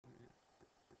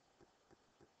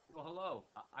Well, hello.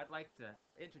 I'd like to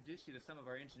introduce you to some of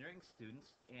our engineering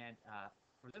students, and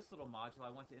for this little module, I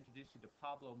want to introduce you to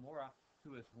Pablo Mora,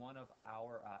 who is one of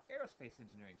our aerospace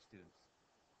engineering students.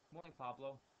 Morning,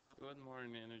 Pablo. Good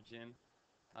morning, Eugene.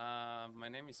 My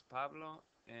name is Pablo,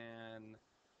 and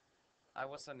I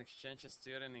was an exchange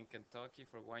student in Kentucky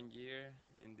for 1 year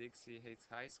in Dixie Heights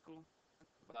High School.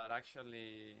 But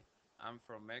actually, I'm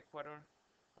from Ecuador,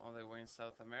 all the way in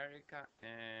South America,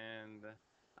 and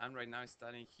I'm right now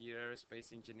studying here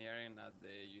space engineering at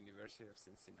the University of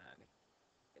Cincinnati.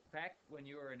 Back when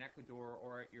you were in Ecuador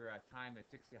or at your time at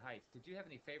Dixie Heights, did you have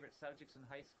any favorite subjects in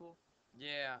high school?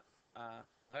 Yeah,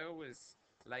 I always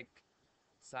like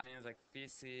science, like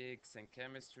physics and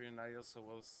chemistry, and I also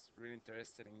was really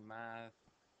interested in math,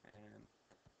 and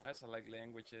I also like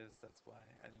languages. That's why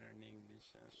I learned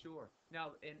English. And Sure.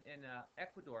 Now, in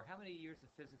Ecuador, how many years of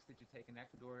physics did you take in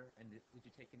Ecuador, and did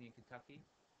you take any in Kentucky?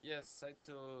 yes, I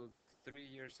took 3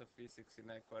 years of physics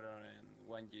in Ecuador and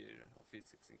 1 year of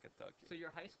physics in Kentucky. So your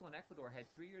high school in Ecuador had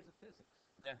 3 years of physics.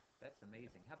 Yeah, That's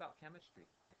amazing. How about chemistry?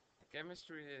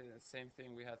 chemistry, same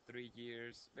thing. We had 3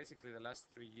 years. Basically, the last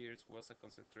 3 years was a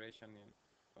concentration in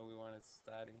what we wanted to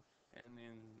study. And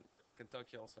in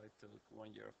Kentucky, also, I took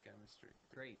 1 year of chemistry.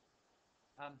 Great.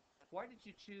 Um, why did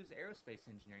you choose aerospace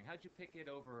engineering? How did you pick it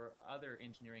over other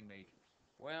engineering majors?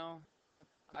 Well,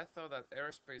 I thought that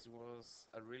aerospace was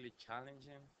a really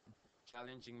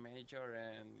challenging major,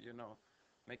 and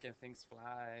making things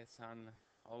fly sound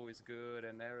always good,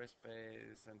 and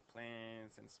aerospace and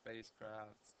planes and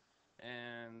spacecrafts,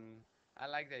 and I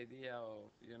like the idea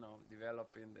of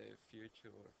developing the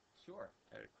future Sure.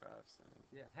 aircrafts. And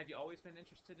Yeah. Have you always been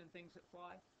interested in things that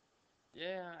fly?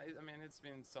 yeah, I mean it's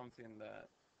been something that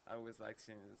I was like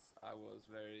since I was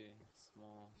very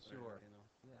small, very, Sure.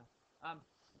 Yeah. Um,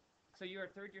 so you're a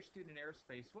third year student in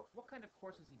aerospace. What kind of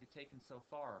courses have you taken so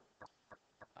far?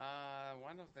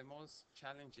 One of the most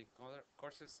challenging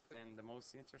courses and the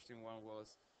most interesting one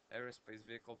was aerospace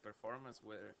vehicle performance,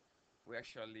 where we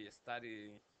actually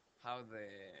study how the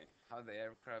how the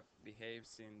aircraft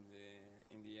behaves in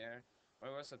the air. We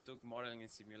also took modeling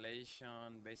and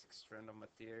simulation, basic strength of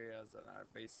materials that are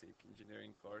basic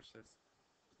engineering courses.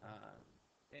 Uh,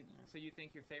 And so you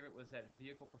think your favorite was that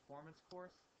vehicle performance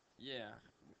course? yeah,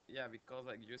 yeah, because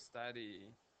like you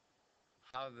study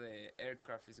how the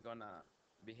aircraft is gonna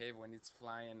behave when it's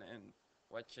flying and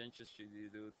what changes should you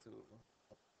do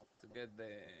to get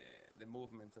the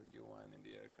movement that you want in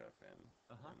the aircraft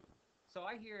Uh huh. and So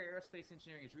I hear aerospace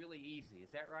engineering is really easy.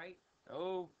 Is that right?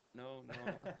 oh no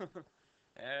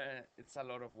it's a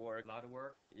lot of work. A lot of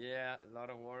work. Yeah, a lot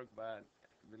of work, but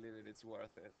believe it, it's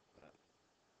worth it.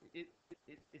 It,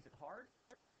 is it hard?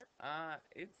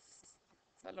 It's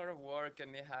a lot of work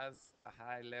and it has a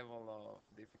high level of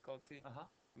difficulty, Uh huh.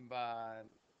 but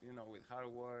with hard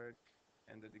work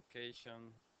and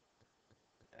dedication,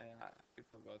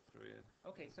 people go through it.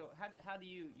 Okay. So how do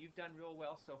you've done real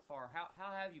well so far?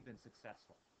 How have you been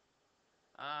successful?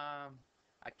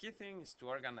 A key thing is to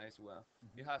organize well.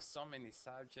 You Hmm. have so many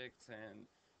subjects and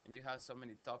you have so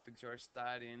many topics you're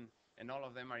studying, and all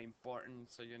of them are important.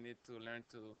 So you need to learn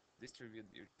to distribute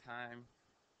your time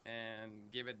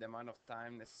and give it the amount of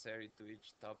time necessary to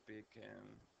each topic.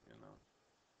 And you know,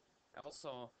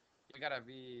 also you gotta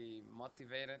be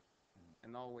motivated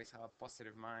and always have a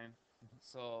positive mind.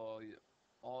 So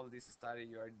all this study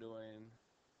you are doing,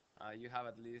 you have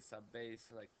at least a base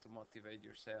like to motivate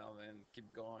yourself and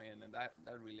keep going, and that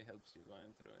really helps you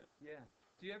going through it. Yeah.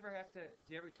 Do you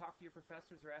ever talk to your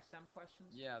professors or ask them questions?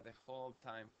 Yeah, the whole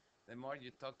time. The more you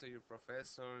talk to your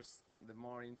professors, the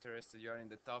more interested you are in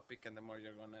the topic, and the more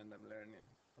you're gonna end up learning.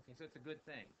 Okay, so it's a good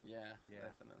thing. Yeah, Yeah.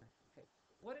 definitely. Okay.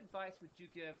 What advice would you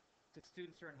give to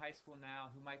students who are in high school now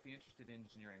who might be interested in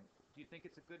engineering? Do you think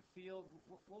it's a good field?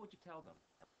 What would you tell them?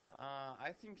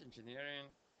 I think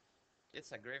engineering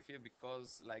it's a great field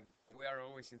because like we are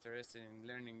always interested in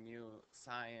learning new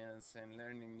science and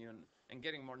learning new and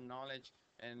getting more knowledge,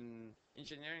 and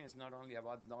engineering is not only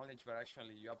about knowledge but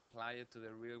actually you apply it to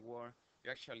the real world.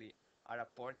 You actually are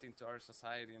apporting to our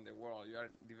society in the world. You are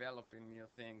developing new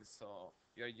things, so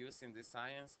you are using the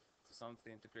science to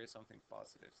something to create something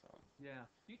positive. So Yeah.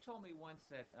 You told me once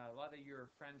that a lot of your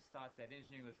friends thought that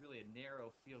engineering was really a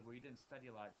narrow field where you didn't study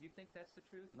a lot. Do you think that's the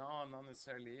truth? no, not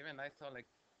necessarily. Even I thought like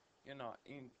in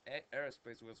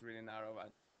aerospace was really narrow,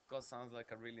 but because sounds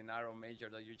like a really narrow major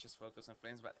that you just focus on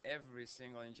planes, but every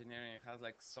single engineering has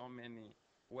like so many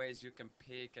ways you can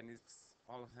pick, and it's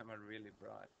all of them are really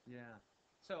broad. Yeah.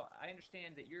 So I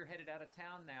understand that you're headed out of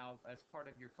town now as part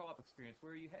of your co-op experience.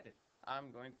 Where are you headed?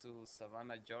 I'm going to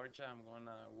Savannah, Georgia. I'm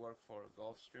gonna work for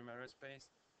Gulfstream Aerospace.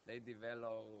 They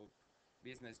develop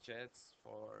business jets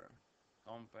for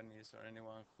companies or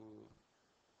anyone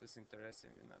who's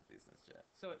interested in a business jet.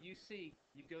 So at UC,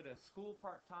 you go to school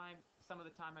part time, some of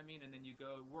the time, I mean, and then you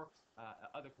go work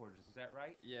other quarters. Is that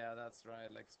right? Yeah, that's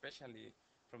right. Like especially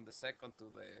from the second to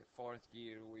the fourth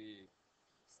year, we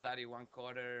study one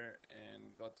quarter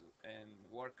and go to and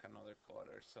work another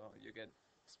quarter. So you get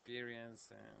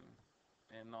experience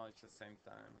and knowledge at the same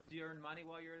time. Do you earn money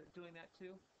while you're doing that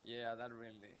too? Yeah, that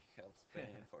really helps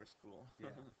paying for school. Yeah.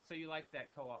 So you like that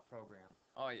co-op program?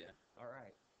 Oh yeah, All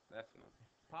right. definitely.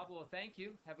 Pablo, thank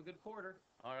you. Have a good quarter.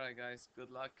 All right, guys.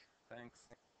 Good luck. Thanks.